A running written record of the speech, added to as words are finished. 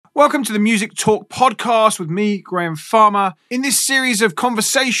Welcome to the Music Talk podcast with me, Graham Farmer. In this series of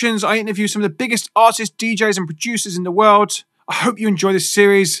conversations, I interview some of the biggest artists, DJs and producers in the world. I hope you enjoy this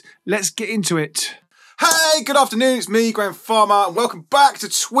series. Let's get into it. Hey, good afternoon. It's me, Graham Farmer, and welcome back to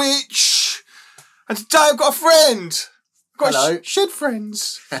Twitch. And today I've got a friend. Hello. Shed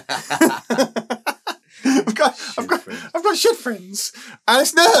friends. I've got shed friends. And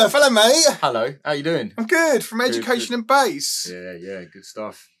it's Nurve. Hello, mate. Hello. How you doing? I'm good. From Education and Bass. Yeah. Good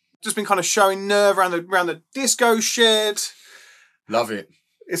stuff. Just been kind of showing Nurve around the disco shed. Love it.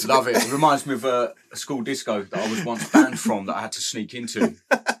 It reminds me of a school disco that I was once banned from that I had to sneak into.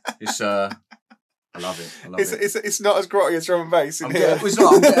 I love it. It's not as grotty as drum and bass in here.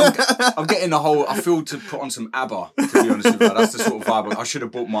 I'm getting the whole. I feel to put on some ABBA. To be honest with you, that's the sort of vibe. I should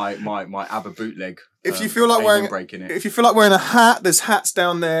have bought my ABBA bootleg. If you feel like wearing a hat, there's hats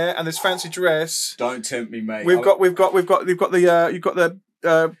down there, and there's fancy dress. Don't tempt me, mate. You've got the.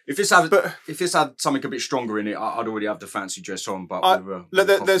 If this had something a bit stronger in it, I'd already have the fancy dress on. But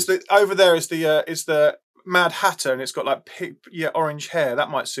there's over there is the Mad Hatter, and it's got like orange hair. That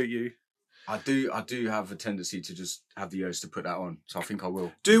might suit you. I do have a tendency to just have the urge to put that on, so I think I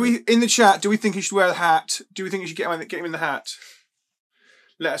will. Do we in the chat? Do we think he should wear the hat? Do we think you should get him in the hat?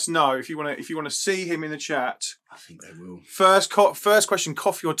 Let us know if you want to see him in the chat. I think they will. First question: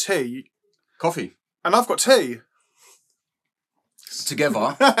 coffee or tea? Coffee. And I've got tea.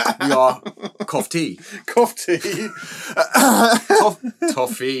 Together, we are cough tea. Cough tea.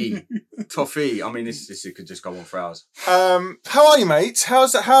 Toffee. I mean, this could just go on for hours. How are you, mate?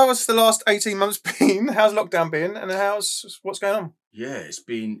 How's the last 18 months been? How's lockdown been? And what's going on? Yeah, it's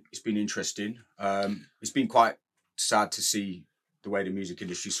been interesting. It's been quite sad to see the way the music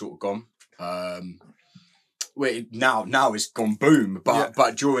industry sort of gone. Now it's gone boom,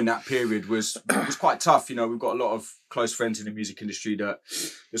 but during that period was quite tough. You know, we've got a lot of close friends in the music industry that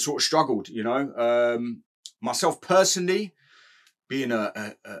sort of struggled. You know, myself personally, being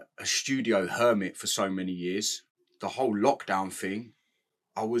a studio hermit for so many years, the whole lockdown thing,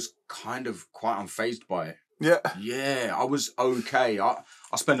 I was kind of quite unfazed by it. Yeah, I was okay. I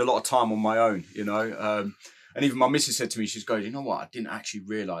spend a lot of time on my own. You know, and even my missus said to me, she's going, you know what? I didn't actually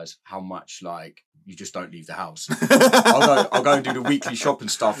realise how much you just don't leave the house. I'll go and do the weekly shop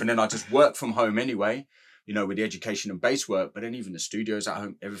and stuff, and then I just work from home anyway, you know, with the education and base work, but then even the studio's at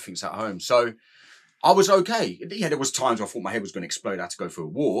home, everything's at home. So I was okay. Yeah, there was times where I thought my head was going to explode. I had to go for a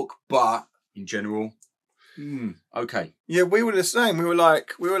walk, but in general, okay. Yeah, we were the same. We were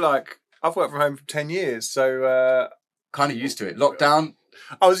like, I've worked from home for 10 years, so... kind of used to it. Lockdown.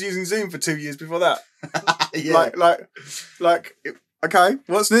 I was using Zoom for 2 years before that. Yeah. Okay,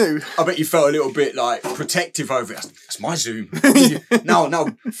 what's new? I bet you felt a little bit protective over it. That's my Zoom. now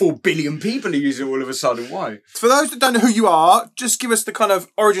 4 billion people are using it all of a sudden. Why? For those that don't know who you are, just give us the kind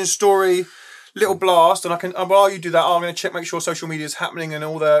of origin story, little blast, and I can. While you do that, I'm going to make sure social media is happening and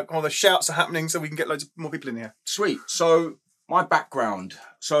all the shouts are happening, so we can get loads more people in here. Sweet. So my background.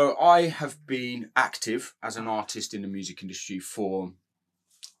 So I have been active as an artist in the music industry for,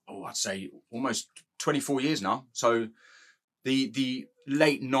 I'd say almost 24 years now. So the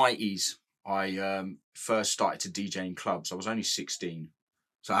late 90s, I first started to DJ in clubs. I was only 16.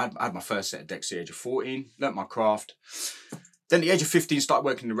 So I had my first set of decks at the age of 14, learnt my craft. Then at the age of 15, started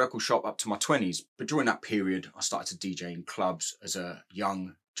working in the record shop up to my 20s. But during that period, I started to DJ in clubs as a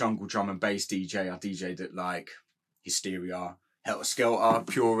young jungle drum and bass DJ. I DJ'd at Hysteria, Helter Skelter,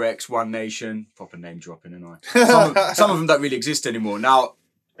 Pure X, One Nation, proper name dropping, and some of them don't really exist anymore. Now,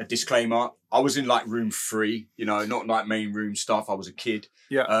 a disclaimer, I was in room 3, you know, not main room stuff. I was a kid.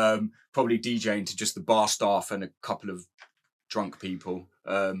 Yeah. Probably DJing to just the bar staff and a couple of drunk people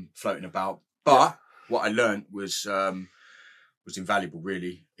floating about. But what I learned was invaluable,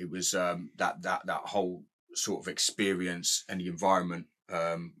 really. It was that whole sort of experience and the environment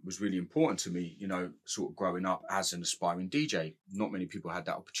was really important to me, you know, sort of growing up as an aspiring DJ. Not many people had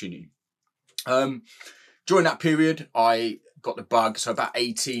that opportunity. During that period, I got the bug. So about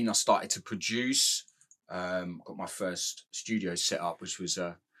 18, I started to produce. Got my first studio set up, which was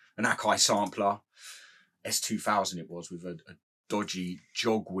an Akai sampler. S2000 it was, with a dodgy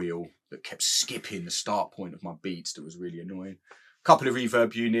jog wheel that kept skipping the start point of my beats. That was really annoying. A couple of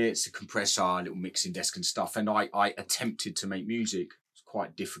reverb units, a compressor, a little mixing desk and stuff. And I attempted to make music. It's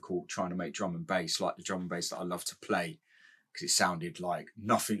quite difficult trying to make drum and bass, like the drum and bass that I love to play, because it sounded like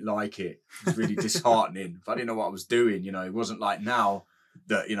nothing like it. It was really disheartening. I didn't know what I was doing, you know. It wasn't like now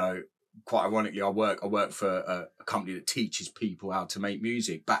that, you know, quite ironically, I work for a company that teaches people how to make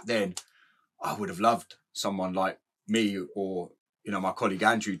music. Back then, I would have loved someone like me or, you know, my colleague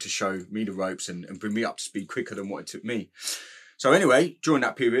Andrew to show me the ropes and bring me up to speed quicker than what it took me. So anyway, during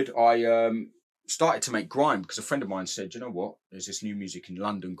that period, I started to make grime because a friend of mine said, you know what, there's this new music in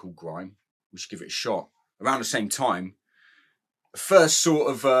London called grime. We should give it a shot. Around the same time, first sort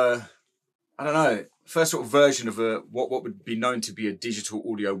of, first sort of version of what would be known to be a digital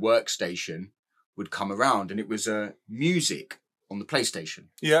audio workstation would come around, and it was music on the PlayStation.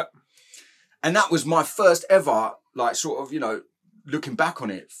 Yeah. And that was my first ever, like, sort of, you know, looking back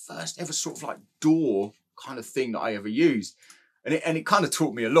on it, first ever sort of like DAW kind of thing that I ever used. And it kind of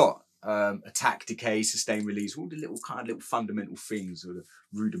taught me a lot. Attack, decay, sustain, release, all the little fundamental things or the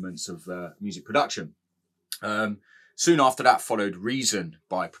rudiments of music production. Soon after that followed Reason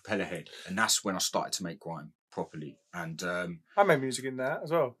by Propellerhead. And that's when I started to make grime properly. And I made music in that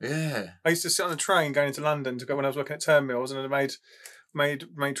as well. Yeah. I used to sit on a train going into London to go when I was working at Turnmills, and I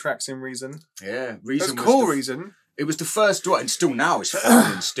made tracks in Reason. Yeah, Reason. That's cool. Reason. It was the first, and still now it's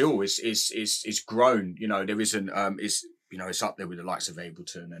fun and still is grown. You know, there isn't it's up there with the likes of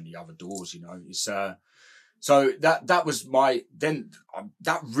Ableton and the other DAWs. You know, it's so that was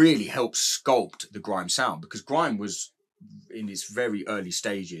that really helped sculpt the grime sound, because grime was in its very early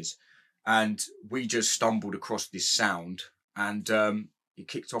stages, and we just stumbled across this sound, and it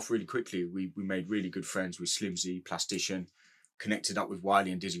kicked off really quickly. We made really good friends with Slimzy, Plastician, connected up with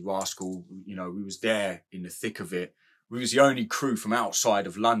Wiley and Dizzy Rascal. You know, we was there in the thick of it. We was the only crew from outside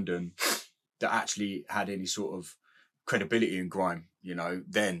of London that actually had any sort of credibility in grime, you know,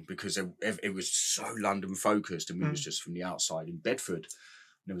 then, because it was so London focused, and we was just from the outside in Bedford.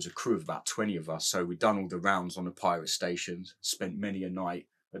 And there was a crew of about 20 of us. So we'd done all the rounds on the pirate stations, spent many a night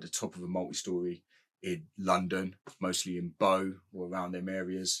at the top of a multi-story in London, mostly in Bow or around them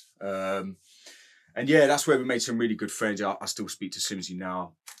areas. And yeah, that's where we made some really good friends. I still speak to Slimzy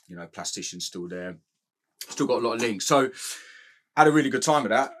now, you know, Plastician's still there. Still got a lot of links. So had a really good time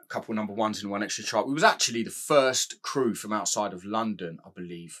with that. A couple number ones and One Extra chart. We was actually the first crew from outside of London, I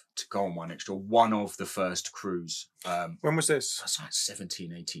believe, to go on One Extra. One of the first crews. When was this? That's like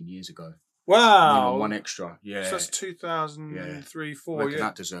 17, 18 years ago. Wow. On One Extra, yeah. So that's 2003, 4, yeah.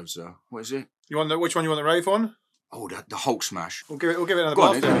 That deserves what is it? You want which one you want the rave on? Oh, the Hulk smash. We'll give it another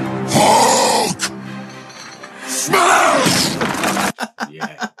blast. Hulk smash.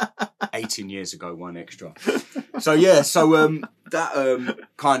 Yeah. 18 years ago, One Extra. So that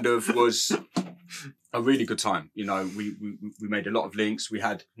kind of was a really good time. You know, we made a lot of links. We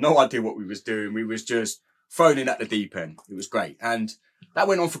had no idea what we was doing. We was just thrown in at the deep end. It was great. And that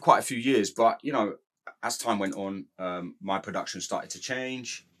went on for quite a few years. But, you know, as time went on, my production started to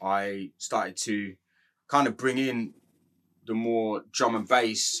change. I started to kind of bring in the more drum and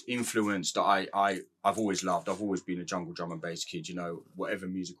bass influence that I've always loved. I've always been a jungle drum and bass kid, you know, whatever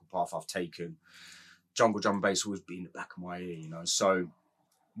musical path I've taken, jungle drum and bass always been in the back of my ear, you know. So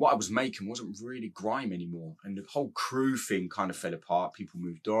what I was making wasn't really grime anymore. And the whole crew thing kind of fell apart. People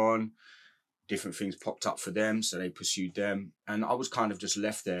moved on, different things popped up for them, so they pursued them. And I was kind of just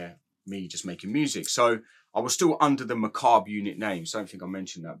left there, me just making music. So I was still under the Macabre Unit name. So I don't think I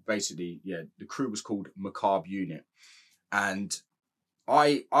mentioned that. Basically, yeah, the crew was called Macabre Unit. And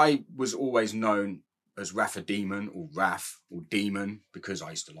I was always known as Raffa Demon or Raff or Demon, because I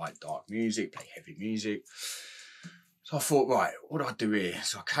used to like dark music, play heavy music. So I thought, right, what do I do here?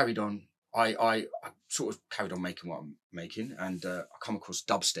 So I carried on. I sort of carried on making what I'm making, and I come across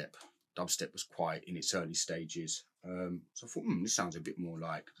dubstep. Dubstep was quite in its early stages. So I thought, this sounds a bit more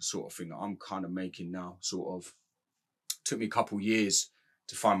like the sort of thing that I'm kind of making now. Sort of took me a couple years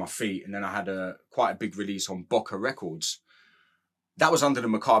to find my feet, and then I had quite a big release on Boca Records. That was under the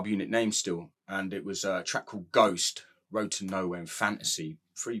Macabre Unit name still, and it was a track called Ghost, Road to Nowhere and Fantasy.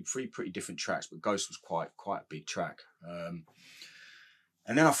 Three pretty different tracks, but Ghost was quite a big track.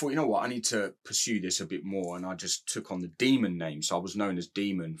 And then I thought, you know what, I need to pursue this a bit more, and I just took on the Demon name. So I was known as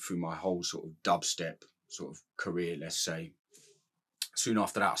Demon through my whole sort of dubstep sort of career, let's say. Soon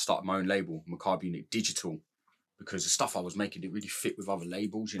after that, I started my own label, Macabre Unit Digital, because the stuff I was making didn't really fit with other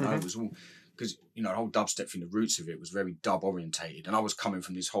labels, you know. It was all, because, you know, the whole dubstep thing, the roots of it was very dub orientated. And I was coming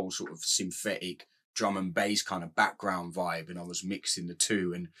from this whole sort of synthetic drum and bass kind of background vibe, and I was mixing the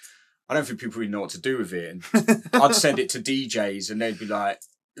two. And I don't think people really know what to do with it. And I'd send it to DJs and they'd be like,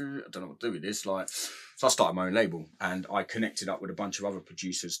 I don't know what to do with this. Like, so I started my own label, and I connected up with a bunch of other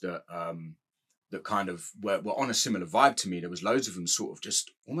producers that that kind of were on a similar vibe to me. There was loads of them sort of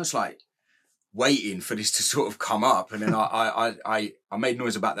just almost like waiting for this to sort of come up. And then I made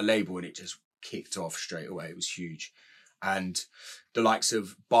noise about the label, and it just kicked off straight away. It was huge. And the likes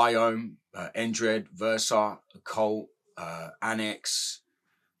of Biome, Endred, Versa, Occult, Annex,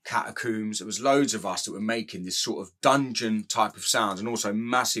 Catacombs. There was loads of us that were making this sort of dungeon type of sounds. And also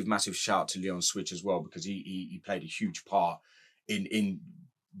massive shout to Leon Switch as well, because he played a huge part in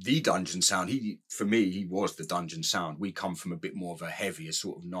the Dungeon Sound, for me, he was the Dungeon Sound. We come from a bit more of a heavier,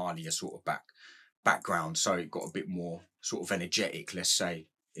 sort of gnarlier sort of background, so it got a bit more sort of energetic, let's say,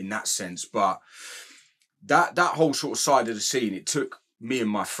 in that sense. But that whole sort of side of the scene, it took me and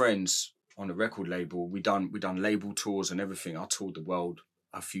my friends on the record label. We done label tours and everything. I toured the world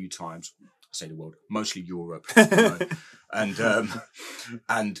a few times. I say the world, mostly Europe, and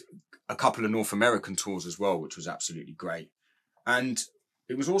a couple of North American tours as well, which was absolutely great. And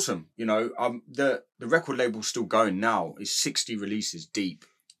it was awesome. The record label's still going now. It's 60 releases deep.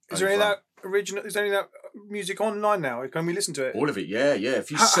 Is there any of that original? Is there any of that music online now? Can we listen to it? All of it, yeah.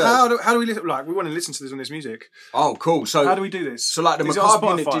 If you search, how do we listen? Like, we want to listen to this music. Oh, cool. So how do we do this? So like the Macabre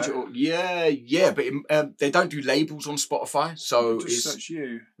Unit digital, yeah, but they don't do labels on Spotify. So just search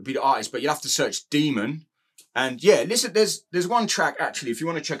you. It'd be the artist, but you'll have to search Demon. And yeah, listen, there's one track actually. If you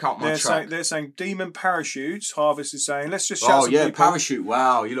want to check out my track, they're saying Demon Parachutes. Harvest is saying, let's just shout some people. Parachute.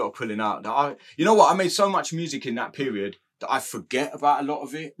 Wow, you lot are pulling out. You know what? I made so much music in that period that I forget about a lot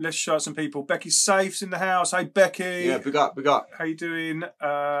of it. Let's shout some people. Becky Safe's in the house. Hey, Becky. Yeah, big up. How you doing?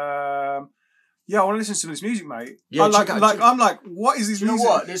 Yeah, I want to listen to this music, mate. Yeah, I'm like, what is this music? You know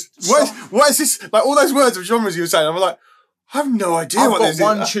what? What is this? Like all those words of genres you were saying, I'm like, I have no idea what this is. I've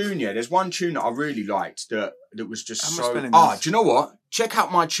got one tune, yeah. There's one tune that I really liked that was just so... do you know what? Check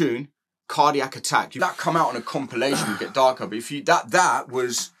out my tune, Cardiac Attack. That come out on a compilation and Get Darker. But if you... That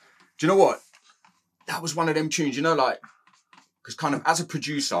was... Do you know what? That was one of them tunes, because kind of as a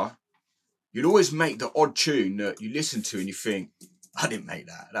producer, you'd always make the odd tune that you listen to and you think, I didn't make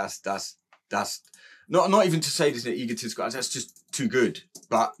that. That's... Not even to say this in an egotistical... That's just too good.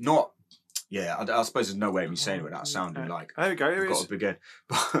 But not... Yeah, I suppose there's no way of me saying it without sounding like there we go. I've got a big head.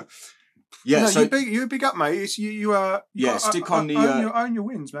 But yeah, so you big up, mate. You are stick on the own your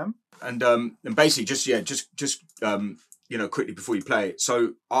wins, man. And basically just quickly before you play it.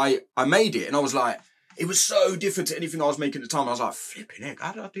 So I made it and I was like, it was so different to anything I was making at the time. I was like, flipping heck,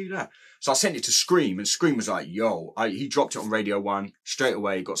 how did I do that? So I sent it to Scream and Scream was like, yo, he dropped it on Radio 1 straight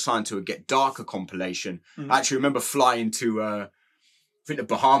away. Got signed to a Get Darker compilation. I actually remember flying to I think the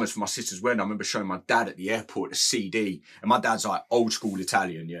Bahamas for my sister's wedding. I remember showing my dad at the airport a CD, and my dad's like old school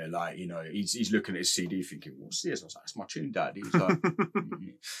Italian, yeah, like he's looking at his CD thinking, "What's this?" I was like, "It's my tune, Dad." He was like,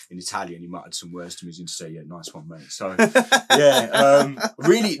 in Italian, he muttered some words to me and say, "Yeah, nice one, mate." So yeah,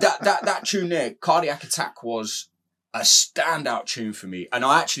 really that tune there, Cardiac Attack, was a standout tune for me, and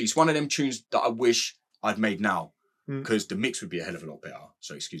it's one of them tunes that I wish I'd made now because the mix would be a hell of a lot better.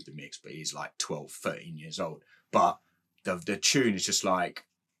 So excuse the mix, but he's like 12, 13 years old, but. The tune is just like,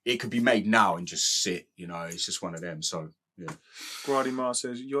 it could be made now and just sit, it's just one of them. So, yeah. Grady Mar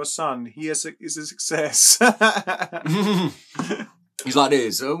says, your son, he is a success. He's like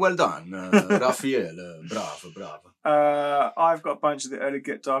this, well done, Raphael, bravo. I've got a bunch of the early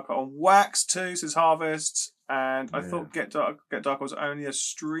Get Darker on Wax too, says Harvest. And I thought Get Darker was only a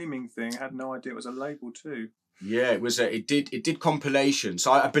streaming thing. I had no idea it was a label too. Yeah, it was. It did compilations.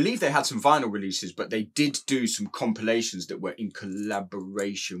 So I believe they had some vinyl releases, but they did do some compilations that were in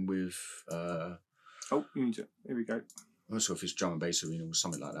collaboration with. Here we go. I'm not sure if it's Drum and Bass Arena or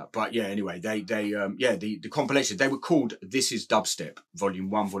something like that. But yeah, anyway, the compilation, they were called This Is Dubstep, Volume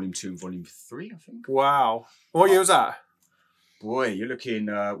 1, Volume 2, and Volume 3, I think. Wow. What year was that? Boy, you're looking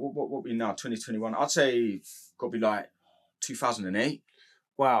what we now 2021. I'd say got to be like 2008.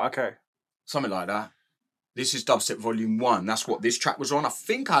 Wow. Okay. Something like that. This is Dubstep Volume 1. That's what this track was on. I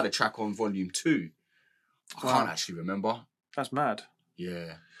think I had a track on Volume 2. I can't actually remember. That's mad.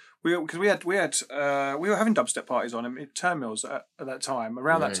 Yeah. We were having dubstep parties on in terminals at that time,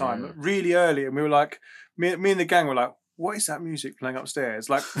 that time, really early, and we were like, me and the gang were like, what is that music playing upstairs?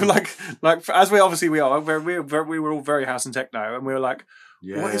 Like as we are, we were all very house and techno, and we were like,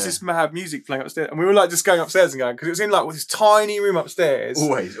 what is this mad music playing upstairs? And we were like just going upstairs and going, because it was in like this tiny room upstairs.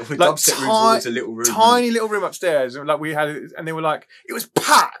 Always. Dubstep room's always a little room. Tiny little room upstairs. And like we had it, and they were like, it was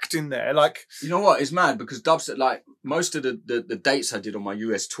packed in there. Like, you know what? It's mad because dubstep, like most of the dates I did on my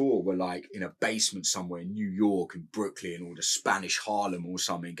US tour were like in a basement somewhere in New York and Brooklyn or the Spanish Harlem or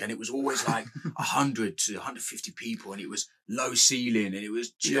something. And it was always like 100 to 150 people, and it was low ceiling, and it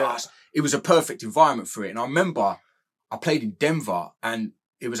was it was a perfect environment for it. And I remember I played in Denver, and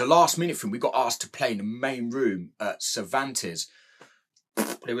it was a last minute thing. We got asked to play in the main room at Cervantes.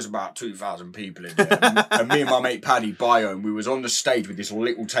 There was about 2,000 people in there. And me and my mate Paddy Bio, and we was on the stage with this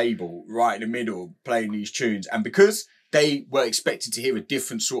little table right in the middle playing these tunes. And because they were expected to hear a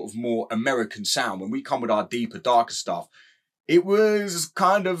different sort of more American sound, when we come with our deeper, darker stuff, it was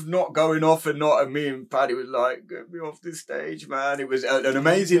kind of not going off and not. And me and Paddy was like, get me off this stage, man. It was an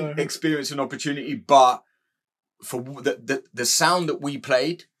amazing experience and opportunity, but for the sound that we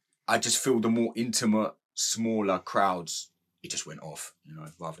played, I just feel the more intimate, smaller crowds, it just went off,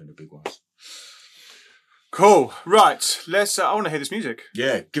 rather than the big ones. Cool. Right. Let's. I want to hear this music.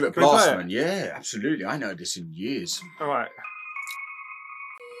 Yeah, give it a blast, man. Yeah, absolutely. I know this in years. All right.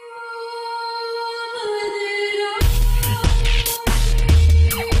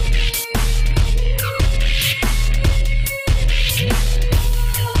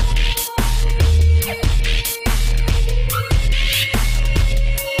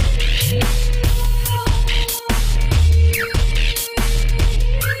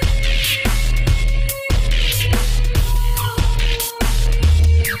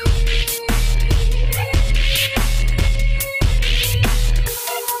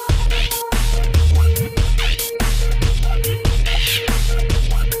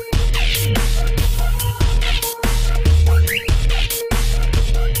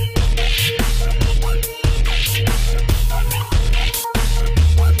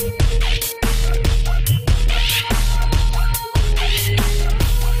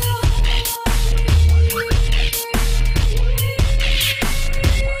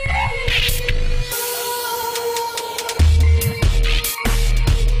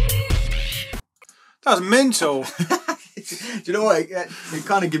 That was mental. Do you know what? It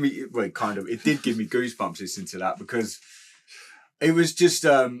kind of gave me, well, it did give me goosebumps listening to that, because it was just,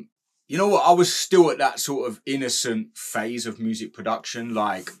 you know what? I was still at that sort of innocent phase of music production.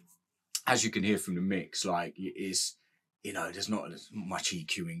 Like, as you can hear from the mix, like, it is, there's not much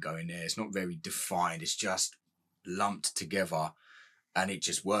EQing going there. It's not very defined. It's just lumped together, and it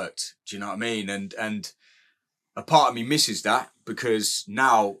just worked. Do you know what I mean? And a part of me misses that, because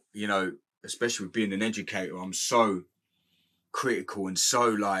now, especially with being an educator, I'm so critical and so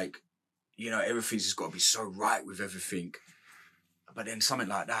like, everything's just got to be so right with everything. But then something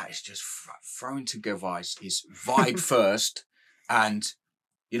like that is just thrown together. It's vibe first, and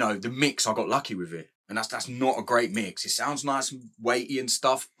the mix, I got lucky with it, and that's not a great mix. It sounds nice and weighty and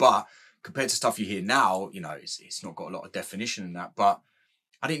stuff, but compared to stuff you hear now, it's not got a lot of definition in that. But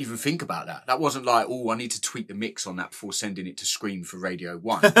I didn't even think about that. That wasn't like, I need to tweak the mix on that before sending it to Scream for Radio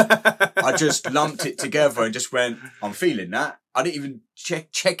 1. I just lumped it together and just went, I'm feeling that. I didn't even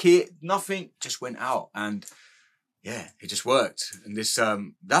check it, nothing, just went out. And yeah, it just worked. And this,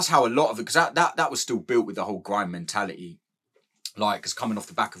 that's how a lot of it, because that was still built with the whole grime mentality. Like, because coming off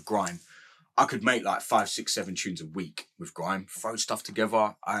the back of grime, I could make like 5, 6, 7 tunes a week with grime, throw stuff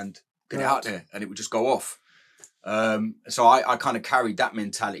together and get it out there, and it would just go off. So I kind of carried that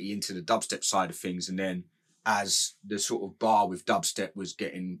mentality into the dubstep side of things, and then as the sort of bar with dubstep was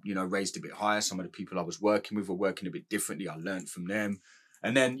getting, raised a bit higher, some of the people I was working with were working a bit differently. I learned from them,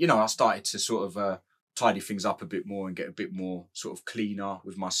 and then I started to sort of tidy things up a bit more and get a bit more sort of cleaner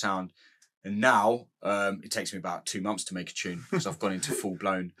with my sound. And now it takes me about 2 months to make a tune, because I've gone into full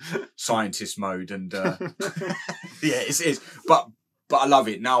blown scientist mode, and yeah, it's but I love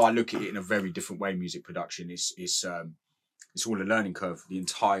it. Now I look at it in a very different way. Music production is all a learning curve. The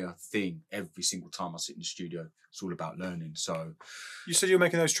entire thing, every single time I sit in the studio, it's all about learning. So, you said you were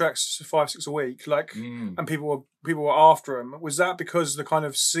making those tracks 5, 6 a week, and people were after them. Was that because the kind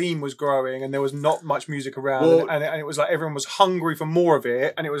of scene was growing and there was not much music around, and it was like everyone was hungry for more of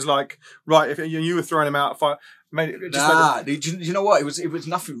it, and it was like, right, if you were throwing them out, you know what? It was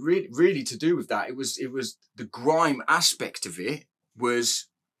nothing really to do with that. It was the grime aspect of it.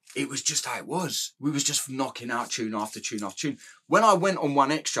 It was just how it was. We was just knocking out tune after tune after tune. When I went on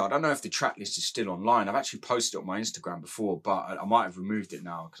One Extra, I don't know if the track list is still online. I've actually posted it on my Instagram before, but I might have removed it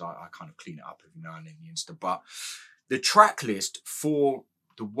now, because I kind of clean it up every now and then, the Insta. But the track list for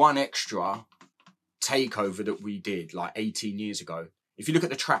the One Extra takeover that we did like 18 years ago, if you look at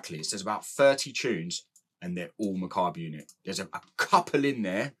the track list, there's about 30 tunes, and they're all Macabre Unit. There's a couple in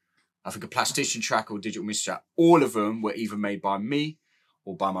there, I think a Plastician track or Digital Mystery track. All of them were either made by me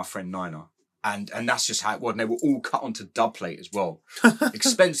or by my friend Nina. And that's just how it was. And they were all cut onto dub plate as well.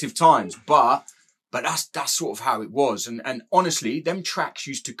 Expensive times, but that's sort of how it was. And honestly, them tracks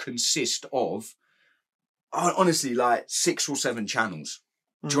used to consist of, honestly, like 6 or 7 channels.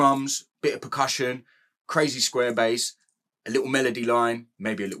 Drums, bit of percussion, crazy square bass, a little melody line,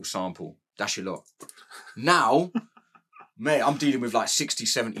 maybe a little sample. That's your lot. Now, mate, I'm dealing with like 60,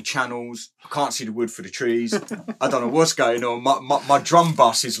 70 channels. I can't see the wood for the trees. I don't know what's going on. My drum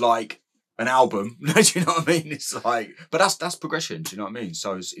bus is like an album. Do you know what I mean? It's like, but that's progression. Do you know what I mean?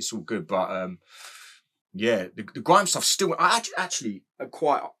 So it's all good. But yeah, the grime stuff still. I actually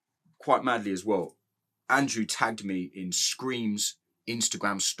quite madly as well. Andrew tagged me in Scream's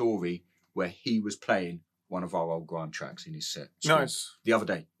Instagram story where he was playing one of our old grime tracks in his set. Nice. The other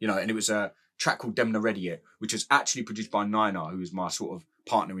day, and it was track called Dem Not Ready Yet, which was actually produced by Nina, who was my sort of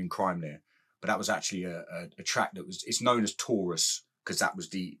partner in crime there. But that was actually a track that was, it's known as Taurus, because that was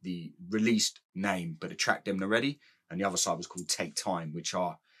the released name, but the track Dem Not Ready, and the other side was called Take Time,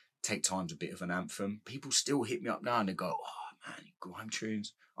 Take Time's a bit of an anthem. People still hit me up now and they go, oh man, grime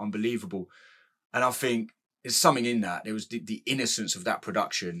tunes, unbelievable. And I think there's something in that. There was the innocence of that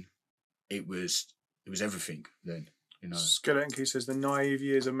production. It was everything then, you know. Skeleton Key says the naive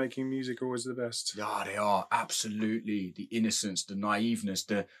years of making music are always the best. Yeah, they are, absolutely. The innocence, the naiveness,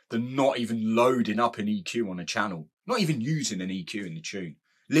 the not even loading up an EQ on a channel, not even using an EQ in the tune.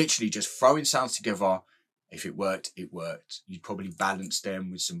 Literally just throwing sounds together. If it worked, it worked. You'd probably balance them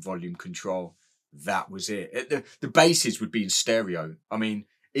with some volume control. That was it. The basses would be in stereo. I mean,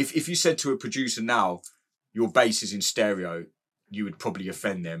 if you said to a producer now, your bass is in stereo, you would probably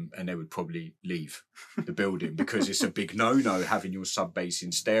offend them and they would probably leave the building because it's a big no-no having your sub bass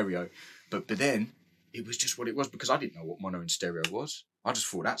in stereo. But then it was just what it was because I didn't know what mono in stereo was. I just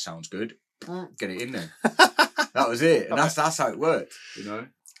thought that sounds good. Get it in there. That was it. And that's how it worked, you know.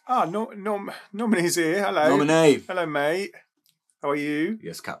 Nominee's here. Hello. Nominee. Hello, mate. How are you?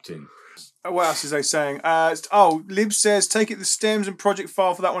 Yes, Captain. What else is they saying? Lib says, take it the stems and project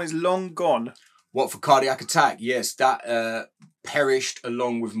file for that one is long gone. What, for Cardiac Attack? Yes, that perished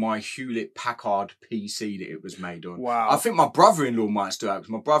along with my Hewlett-Packard PC that it was made on. Wow. I think my brother-in-law might still have,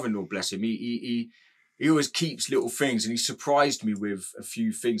 because my brother-in-law, bless him, he always keeps little things, and he surprised me with a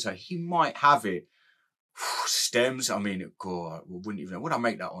few things. So he might have it. Stems, I mean, God, I wouldn't even know. What did I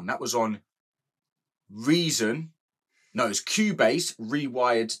make that on? That was on Reason. No, it's Cubase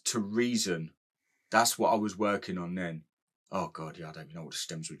rewired to Reason. That's what I was working on then. Oh, God, yeah, I don't even know what the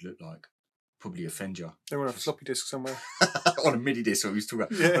stems would look like. Probably offend you. They were on a floppy disk somewhere. On a MIDI disc, what we was talking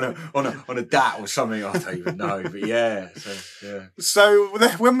about. Yeah. On a DAT or something. I don't even know. But yeah. So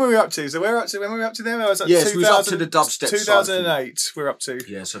when were we up to? So when were we up to then? Yes, we was up to the dubstep 2008 we're up to.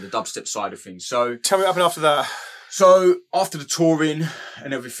 Yeah, so the dubstep side of things. So tell me what happened after that. So after the touring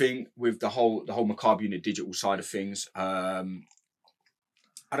and everything with the whole Macabre Unit digital side of things, I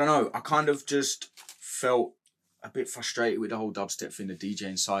don't know. I kind of just felt a bit frustrated with the whole dubstep thing, the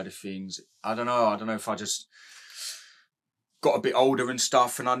DJing side of things. I don't know if I just got a bit older and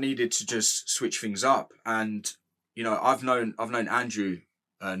stuff, and I needed to just switch things up. And you know, I've known Andrew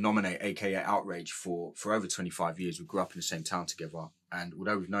Nominate, aka Outrage, for over 25 years. We grew up in the same town together, and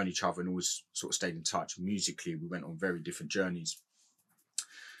although we've known each other and always sort of stayed in touch musically, we went on very different journeys.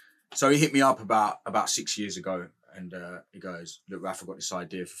 So he hit me up about 6 years ago, and he goes, "Look, Raf, I've got this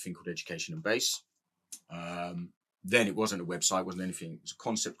idea for a thing called Education and Bass." Then it wasn't a website, wasn't anything. It was a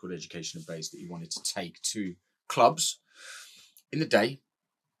concept called Education and Bass that he wanted to take to clubs in the day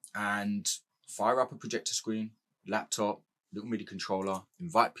and fire up a projector screen, laptop, little MIDI controller,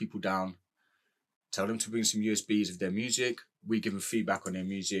 invite people down, tell them to bring some USBs of their music. We give them feedback on their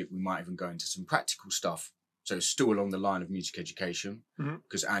music. We might even go into some practical stuff. So it's still along the line of music education,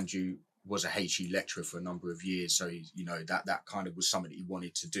 because Andrew was a HE lecturer for a number of years. So, that kind of was something that he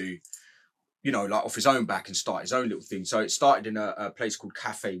wanted to do, like off his own back and start his own little thing. So it started in a place called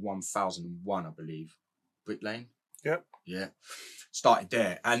Cafe 1001, I believe. Brick Lane? Yep. Yeah. Started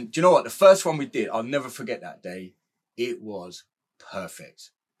there. And do you know what? The first one we did, I'll never forget that day. It was perfect.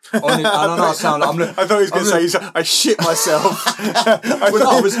 I don't know. I thought he was going to say, I shit myself. I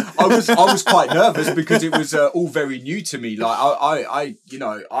was quite nervous because it was all very new to me. Like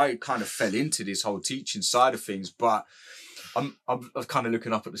I kind of fell into this whole teaching side of things, but I was kind of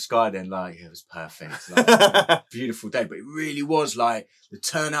looking up at the sky then, like, it was perfect. Like, beautiful day. But it really was, like, the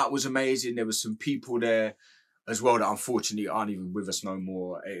turnout was amazing. There was some people there as well that unfortunately aren't even with us no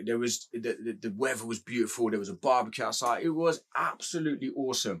more. There was the weather was beautiful. There was a barbecue outside. It was absolutely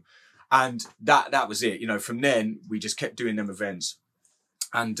awesome. And that was it. From then we just kept doing them events.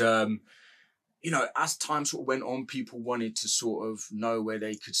 And as time sort of went on, people wanted to sort of know where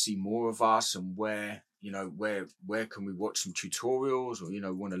they could see more of us and where can we watch some tutorials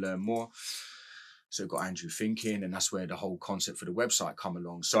or, want to learn more. So it got Andrew thinking, and that's where the whole concept for the website come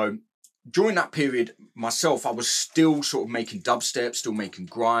along. So during that period, myself, I was still sort of making dubstep, still making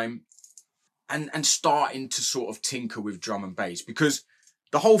grime, and starting to sort of tinker with drum and bass, because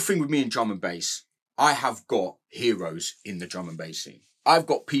the whole thing with me and drum and bass, I have got heroes in the drum and bass scene. I've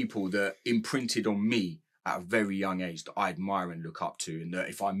got people that imprinted on me at a very young age that I admire and look up to, and that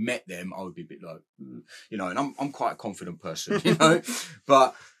if I met them, I would be a bit like, and I'm quite a confident person,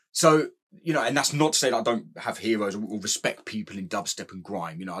 but so, and that's not to say that I don't have heroes or respect people in dubstep and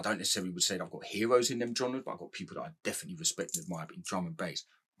grime. I don't necessarily would say that I've got heroes in them genres, but I've got people that I definitely respect and admire. But in drum and bass,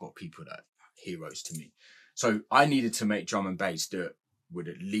 I've got people that are heroes to me. So I needed to make drum and bass that would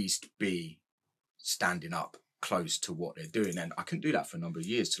at least be standing up close to what they're doing. And I couldn't do that for a number of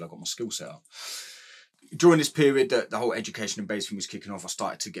years till I got my skill set up. During this period that the whole education and bass thing was kicking off, I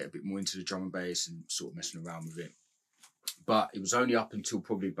started to get a bit more into the drum and bass and sort of messing around with it. But it was only up until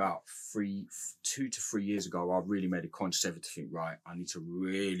probably about 2 to 3 years ago, I really made a conscious effort to think, right, I need to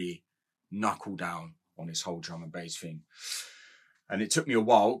really knuckle down on this whole drum and bass thing. And it took me a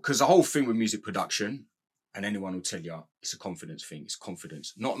while, because the whole thing with music production, and anyone will tell you, it's a confidence thing. It's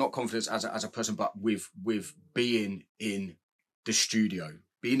confidence, not confidence as a person, but with being in the studio,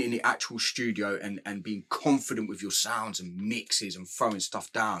 being in the actual studio, and being confident with your sounds and mixes and throwing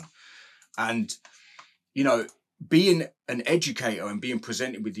stuff down. And, you know, being an educator and being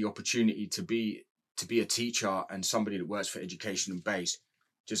presented with the opportunity to be a teacher and somebody that works for education and bass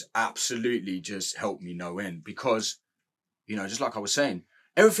just absolutely just helped me no end. Because, you know, just like I was saying,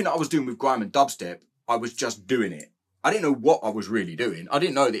 everything that I was doing with grime and dubstep, I was just doing it. I didn't know what I was really doing. I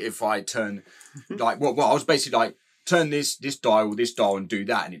didn't know that if I turn, I was basically like, turn this dial and do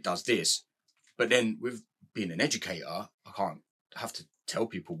that, and it does this. But then with being an educator, I can't have to tell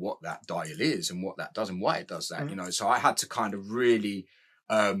people what that dial is and what that does and why it does that, you know. So I had to kind of really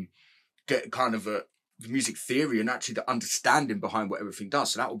get kind of the music theory and actually the understanding behind what everything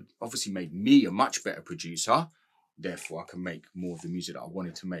does. So that obviously made me a much better producer. Therefore, I can make more of the music that I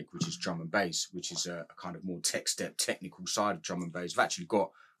wanted to make, which is drum and bass, which is a kind of more technical side of drum and bass. I've actually got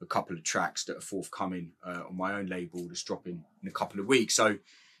a couple of tracks that are forthcoming on my own label that's dropping in a couple of weeks. So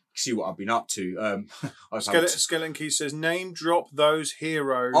see what I've been up to. Skeleton Key says, name drop those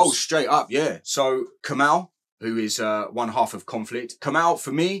heroes. Oh, straight up, yeah. So Kamal, who is one half of Conflict. Kamal,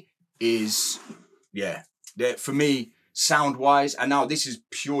 for me, is, for me, sound-wise, and now this is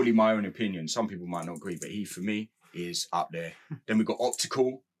purely my own opinion. Some people might not agree, but he, for me, is up there. Then we've got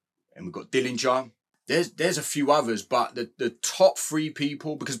Optical, and we've got Dillinger. There's a few others, but the top three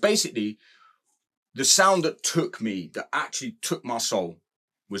people, because basically, the sound that actually took my soul,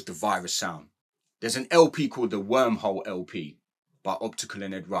 was the Virus sound. There's an LP called the Wormhole LP by Optical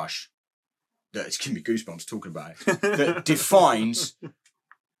and Ed Rush. It's giving me goosebumps talking about it. That defines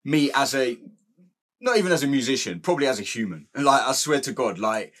me as not even as a musician, probably as a human. And like, I swear to God,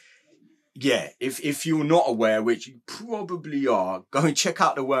 like, yeah, if you're not aware, which you probably are, go and check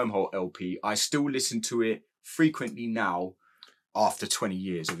out the Wormhole LP. I still listen to it frequently now after 20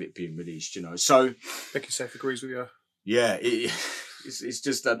 years of it being released, you know. So Becky Safe agrees with you. Yeah, it's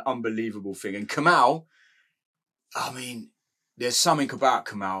just an unbelievable thing. And Kamal, I mean, there's something about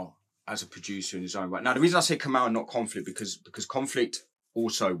Kamal as a producer in his own right. Now, the reason I say Kamal and not Conflict, because Conflict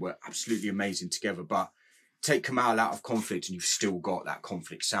also were absolutely amazing together, but take Kamal out of Conflict and you've still got that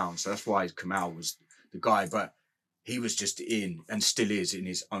Conflict sound. So that's why Kamal was the guy, but he was just in, and still is, in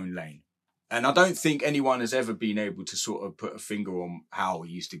his own lane. And I don't think anyone has ever been able to sort of put a finger on how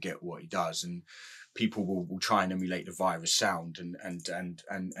he used to get what he does. And people will try and emulate the Virus sound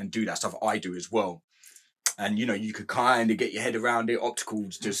and do that stuff. I do as well. And, you know, you could kind of get your head around it.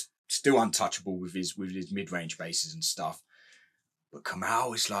 Optical's just still untouchable with his mid-range basses and stuff. But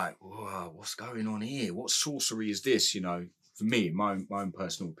Kamal is like, whoa, what's going on here? What sorcery is this? You know, for me, my own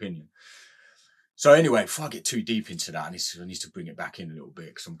personal opinion. So anyway, before I get too deep into that, I need to bring it back in a little bit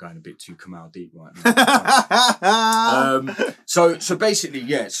because I'm going a bit too Kamal deep right now. So basically,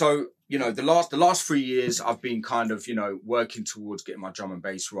 yeah. So, you know, the last 3 years, I've been kind of, you know, working towards getting my drum and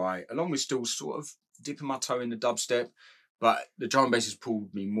bass right, along with still sort of dipping my toe in the dubstep. But the drum and bass has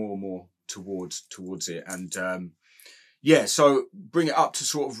pulled me more and more towards it. And yeah, so bring it up to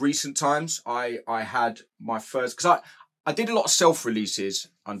sort of recent times. I had my first, because I did a lot of self-releases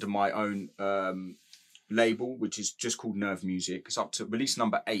under my own label, which is just called Nurve Music. It's up to release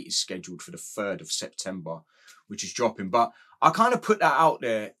number 8 is scheduled for the 3rd of September, which is dropping. But I kind of put that out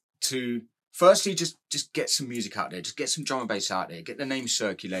there to firstly just get some music out there, just get some drum and bass out there, get the name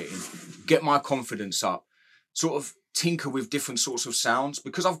circulating, get my confidence up, sort of tinker with different sorts of sounds,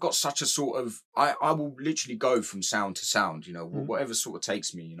 because I've got such a sort of, I will literally go from sound to sound, you know, whatever sort of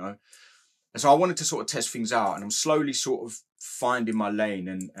takes me, you know. And so I wanted to sort of test things out, and I'm slowly sort of finding my lane.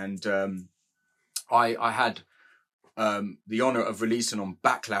 And I had the honor of releasing on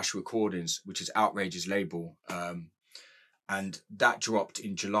Backlash Recordings, which is Outrage's label. And that dropped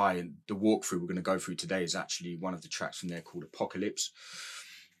in July. And the walkthrough we're going to go through today is actually one of the tracks from there called Apocalypse.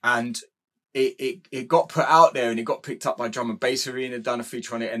 And it got put out there and it got picked up by Drum and Bass Arena, done a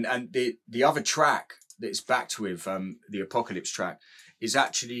feature on it. And the other track that it's backed with, the Apocalypse track, is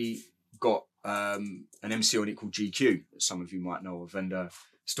actually got an MC on it called GQ, that some of you might know of. And the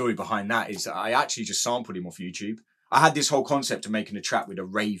story behind that is that I actually just sampled him off YouTube. I had this whole concept of making a track with a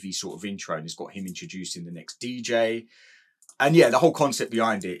ravey sort of intro, and it's got him introducing the next DJ. And yeah, the whole concept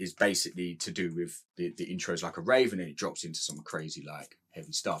behind it is basically to do with the intros like a rave, and then it drops into some crazy like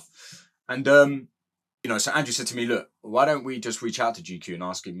heavy stuff. And so Andrew said to me, look, why don't we just reach out to GQ and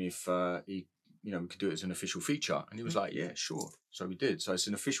ask him if he, we could do it as an official feature? And he was like, yeah, sure. So we did. So it's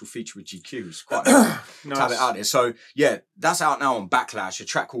an official feature with GQ. It's quite nice to have it out there. So yeah, that's out now on Backlash. A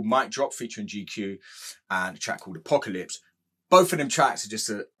track called Mic Drop featuring GQ and a track called Apocalypse. Both of them tracks are just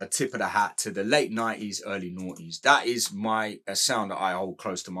a tip of the hat to the late 90s, early noughties. That is a sound that I hold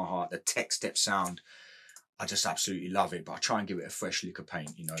close to my heart, the tech step sound. I just absolutely love it, but I try and give it a fresh lick of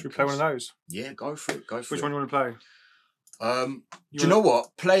paint, Should we play one of those? Yeah, go for it. Which one do you want to play? Do you know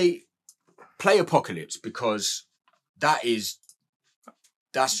what? Play Apocalypse, because that's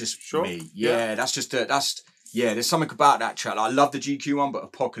just me. Yeah, that's just there's something about that track. Like, I love the GQ one, but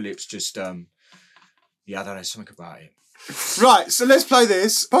Apocalypse just I don't know, something about it. Right, so let's play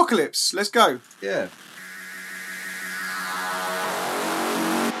this. Apocalypse, let's go. Yeah.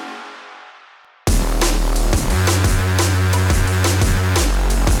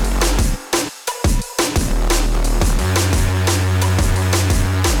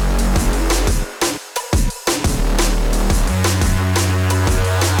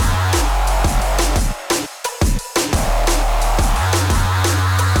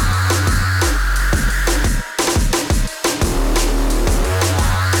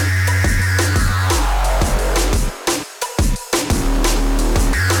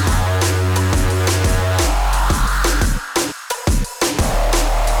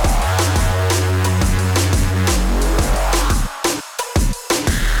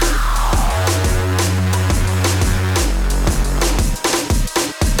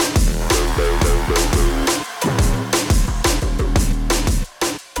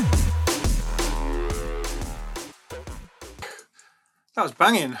 That was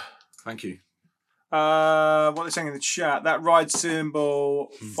banging. Thank you. What are they saying in the chat? That ride cymbal,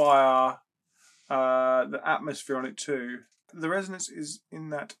 fire, the atmosphere on it too. The resonance is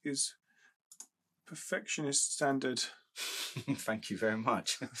perfectionist standard. Thank you very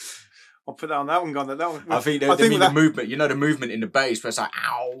much. I'll put that on that one. I think the movement. The movement in the bass, but it's like,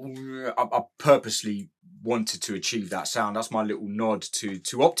 ow. I purposely wanted to achieve that sound. That's my little nod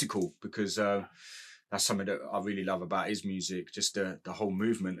to Optical, because that's something that I really love about his music, just the whole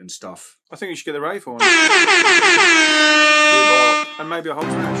movement and stuff. I think you should get the rave on. And maybe a Hulk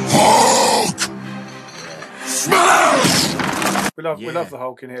smash. We love the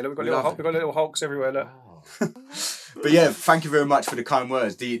Hulk in here. Look, we've got little Hulks everywhere. Look. Oh. But yeah, thank you very much for the kind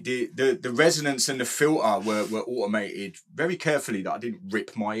words. The resonance and the filter were automated very carefully, that I didn't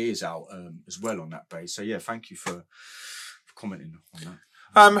rip my ears out as well on that bass. So yeah, thank you for commenting on that.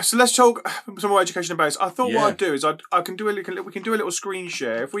 So let's talk some more education and bass. I thought what I'd do is we can do a little screen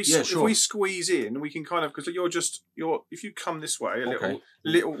share. If we squeeze in, we can kind of, because if you come this way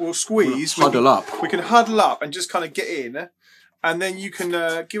little we'll squeeze. Huddle up. We can huddle up and just kind of get in, and then you can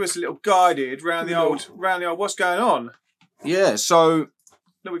give us a little guided round the old what's going on. Yeah. So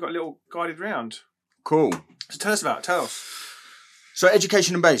look, we've got a little guided round. Cool. So tell us. So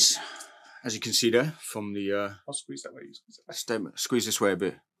education and bass. As you can see there from the I'll squeeze that way. Statement. Squeeze this way a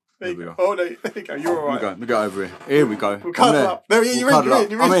bit. There we go. Oh, there you go. You're all right. Let me go over here. Here we go. We'll cuddle up. There you're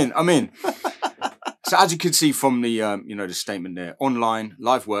in. I'm in. So as you can see from the the statement there, online,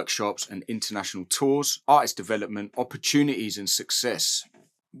 live workshops and international tours, artist development, opportunities and success.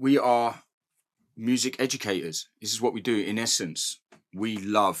 We are music educators. This is what we do in essence. We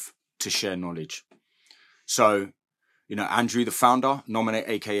love to share knowledge. So, Andrew, the founder, Nominate,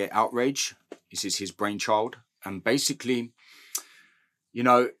 aka Outrage, this is his brainchild. And basically,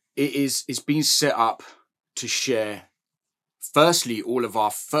 it's been set up to share, firstly, all of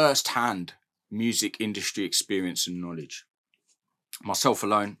our first-hand music industry experience and knowledge. Myself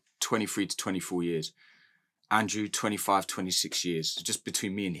alone, 23 to 24 years. Andrew, 25, 26 years. So just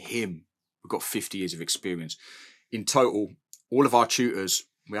between me and him, we've got 50 years of experience. In total, all of our tutors,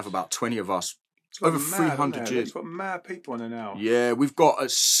 we have about 20 of us, over 300 years. We've got mad people in there now. Yeah, we've got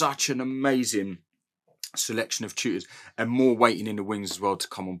such an amazing selection of tutors, and more waiting in the wings as well to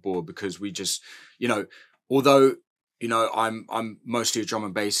come on board, because we just, although, I'm mostly a drum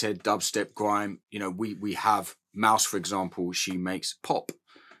and bass head, dubstep, grime, we have Mouse, for example, she makes pop.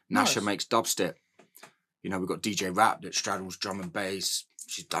 Nasha makes dubstep. We've got DJ Rap that straddles drum and bass.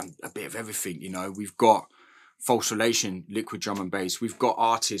 She's done a bit of everything, We've got False Relation, liquid drum and bass. We've got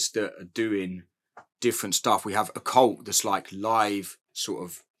artists that are doing different stuff. We have Occult that's like live sort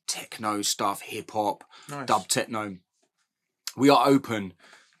of techno stuff, hip hop, dub techno. We are open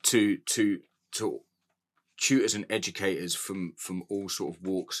to tutors and educators from all sort of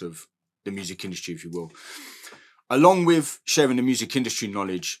walks of the music industry, if you will. along with sharing the music industry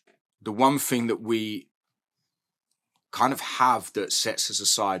knowledge, the one thing that we kind of have that sets us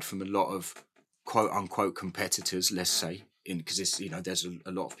aside from a lot of quote unquote competitors, let's say, because it's, there's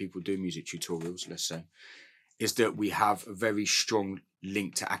a lot of people do music tutorials, let's say, is that we have a very strong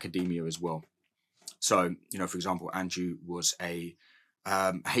link to academia as well. So, for example, Andrew was a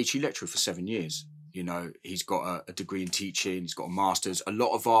HE lecturer for 7 years. He's got a degree in teaching, he's got a master's. A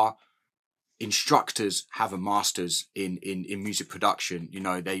lot of our instructors have a master's in music production.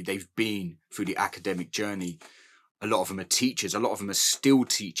 They've been through the academic journey. A lot of them are teachers. A lot of them are still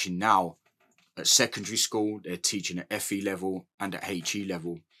teaching now at secondary school. They're teaching at FE level and at HE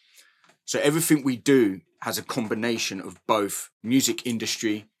level. So everything we do has a combination of both music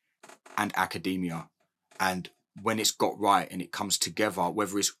industry and academia. And when it's got right and it comes together,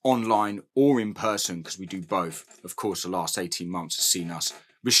 whether it's online or in person, because we do both, of course, the last 18 months has seen us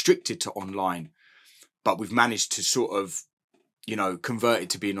restricted to online, but we've managed to sort of, convert it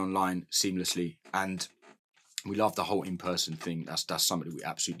to being online seamlessly. And we love the whole in-person thing. That's something that we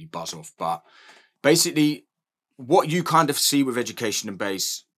absolutely buzz off. But basically, what you kind of see with Education and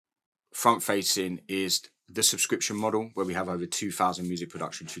Bass front-facing is the subscription model, where we have over 2,000 music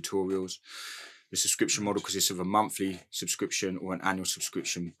production tutorials. The subscription model consists of a monthly subscription or an annual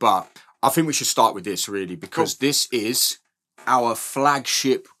subscription. But I think we should start with this, really, because this is our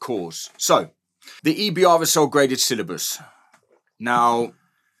flagship course. So, the EBRSL graded syllabus. Now,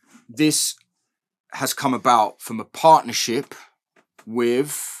 this has come about from a partnership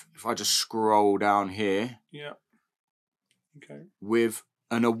with, if I just scroll down here, with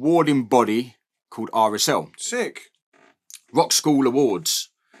an awarding body called RSL. Sick. Rock School Awards.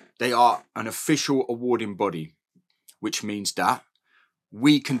 They are an official awarding body, which means that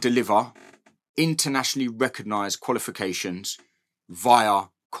we can deliver internationally recognised qualifications via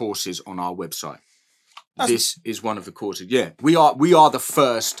courses on our website. This is one of the courses. Yeah, we are the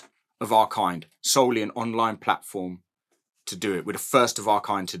first of our kind, solely an online platform to do it. We're the first of our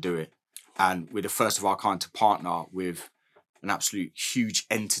kind to do it. And we're the first of our kind to partner with an absolute huge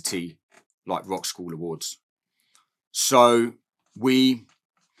entity like Rock School Awards. So we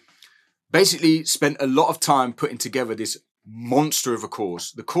basically spent a lot of time putting together this monster of a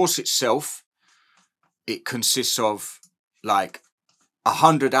course. The course itself, it consists of like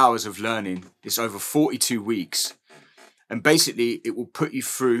 100 hours of learning. It's over 42 weeks. And basically, it will put you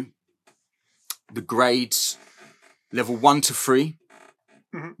through the grades level 1 to 3,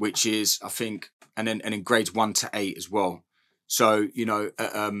 which is, I think, and then grades 1 to 8 as well. So,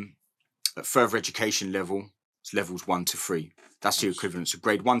 at further education level, it's levels 1 to 3. That's the equivalent. So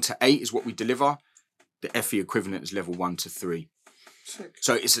grade 1 to 8 is what we deliver. The FE equivalent is level 1 to 3. Sick.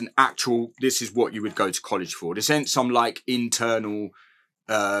 So it's an actual, this is what you would go to college for. This ain't some like internal,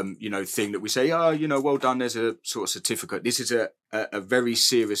 thing that we say, well done, there's a sort of certificate. This is a very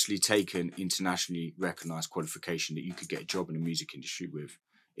seriously taken, internationally recognised qualification that you could get a job in the music industry with.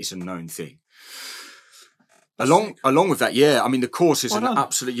 It's a known thing. Along with that, the course is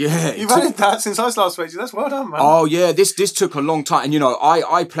absolute, You've added that since I last spoke to you. That's well done, man. Oh yeah, this took a long time, and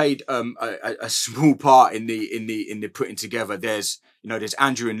I played a small part in the putting together. There's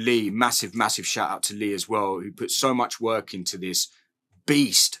Andrew and Lee, massive shout out to Lee as well, who put so much work into this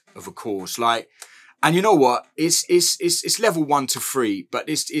beast of a course. And you know what? It's level 1 to 3, but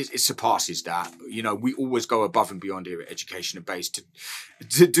it surpasses that. We always go above and beyond here at Education and Bass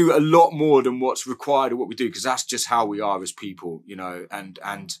to do a lot more than what's required of what we do, because that's just how we are as people,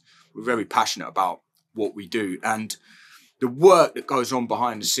 and we're very passionate about what we do. And the work that goes on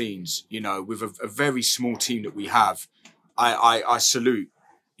behind the scenes, with a very small team that we have, I salute,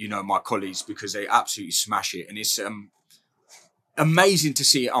 my colleagues, because they absolutely smash it. And it's amazing to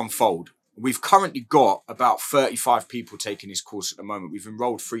see it unfold. We've currently got about 35 people taking this course at the moment. We've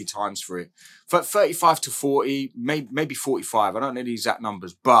enrolled 3 times for it. 35 to 40, maybe 45. I don't know the exact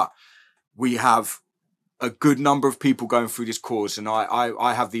numbers, but we have a good number of people going through this course. And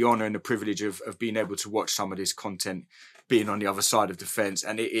I have the honour and the privilege of being able to watch some of this content being on the other side of the fence.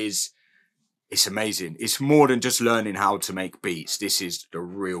 And it's amazing. It's more than just learning how to make beats. This is the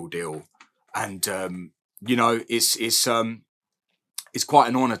real deal. And, it's quite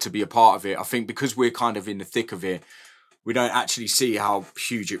an honour to be a part of it. I think because we're kind of in the thick of it, we don't actually see how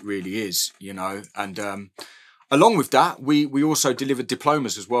huge it really is, And along with that, we also delivered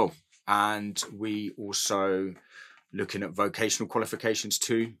diplomas as well. And we also looking at vocational qualifications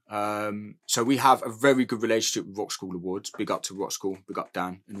too. So we have a very good relationship with Rock School Awards. Big up to Rock School, big up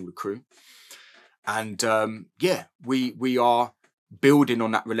Dan and all the crew. And we are building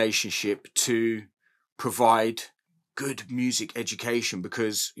on that relationship to provide good music education,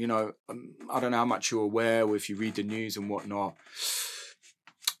 because, you know, I don't know how much you're aware or if you read the news and whatnot.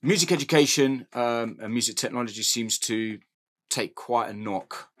 Music education and music technology seems to take quite a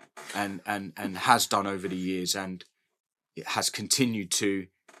knock and has done over the years, and it has continued to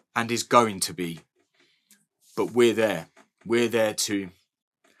and is going to be. But we're there. We're there to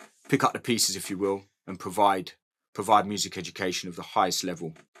pick up the pieces, if you will, and provide music education of the highest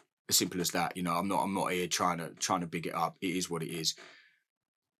level. As simple as that. You know, I'm not here trying to big it up. It is what it is.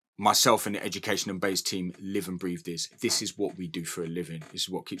 Myself and the education and base team live and breathe this. This is what we do for a living. This is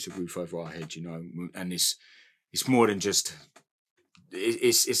what keeps a roof over our head, you know. And it's more than just.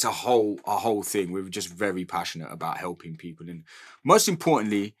 It's a whole thing. We're just very passionate about helping people, and most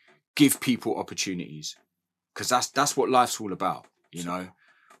importantly, give people opportunities, because that's what life's all about. You know,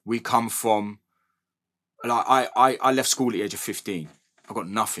 we come from. Like I left school at the age of 15. I got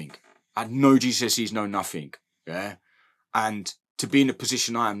nothing. I had no GCSEs, no nothing. Yeah, and to be in the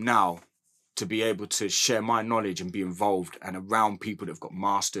position I am now, to be able to share my knowledge and be involved and around people that have got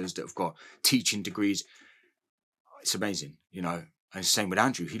masters, that have got teaching degrees, it's amazing. You know. And same with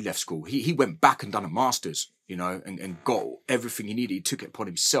Andrew, he left school. He went back and done a master's, you know, and got everything he needed. He took it upon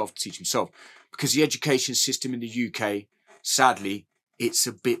himself to teach himself, because the education system in the UK, sadly, it's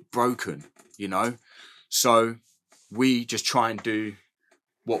a bit broken, you know. So we just try and do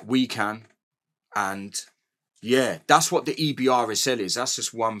what we can. And yeah, that's what the EBRSL is. That's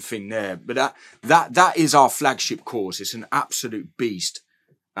just one thing there. But that is our flagship course. It's an absolute beast.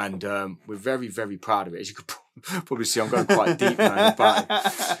 And we're very, very proud of it. As you could probably see, I'm going quite deep now,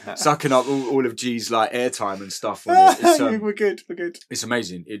 but sucking up all of G's like airtime and stuff on it. It's, we're good. It's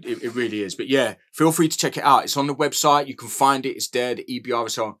amazing. It really is. But yeah, feel free to check it out. It's on the website. You can find it. It's there, the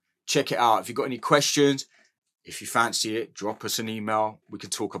EBRSL. Check it out. If you've got any questions, if you fancy it, drop us an email. We can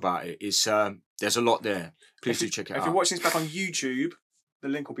talk about it. It's there's a lot there. Please do check it out. If you're watching this back on YouTube, the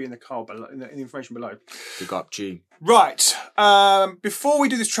link will be in the card below, in the information below. Big up, G. Right. Before we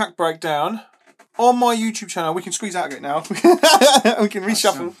do this track breakdown, on my YouTube channel, we can squeeze out of it now. We can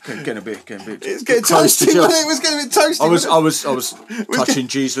reshuffle. Getting a bit. It's getting toasty. It was getting a bit toasty. I was touching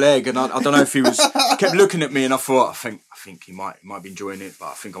G's leg, and I don't know if he was kept looking at me, and I thought, I think he might be enjoying it, but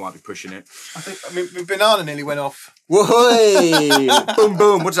I think I might be pushing it. I mean, my banana nearly went off. Whoa! Boom,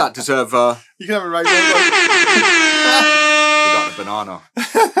 boom. What does that deserve? You can have a raise. We got the banana.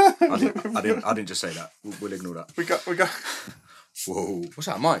 I didn't just say that. We'll ignore that. We got. Whoa! What's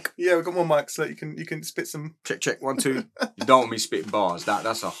that, mic? Yeah, we've got more mics so you can spit some. Check 1 2. You don't want me spitting bars.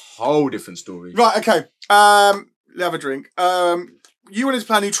 That's a whole different story. Right. Okay. Have a drink. You wanted to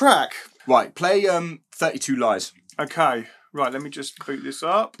play a new track. Right. Play 32 Lies. Okay. Right. Let me just boot this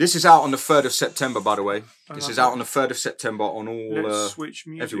up. This is out on the 3rd of September, by the way. This is out on the 3rd of September on all. Let's switch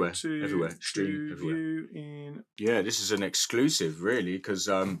music everywhere. Stream everywhere. Yeah, this is an exclusive, really, because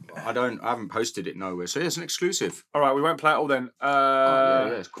I haven't posted it nowhere. So yeah, it's an exclusive. All right, we won't play it all then. Yeah,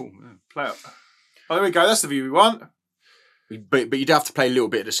 it's cool. Yeah. Play it. Oh, there we go. That's the view we want. But you'd have to play a little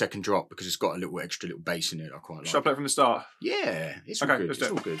bit of the second drop, because it's got a little extra little bass in it. I quite like. Should I play it from the start? Yeah, it's all okay, good. Let's it's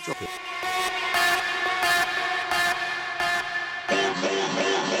do it. All good. Drop it.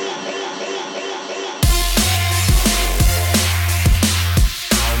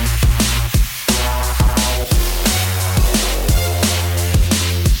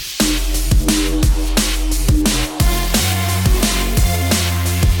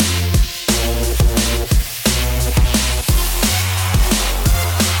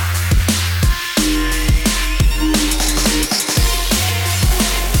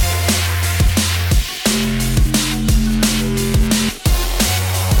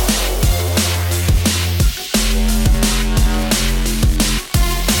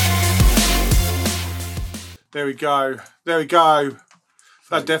 There we go.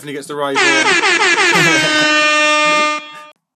 That definitely gets the rave on.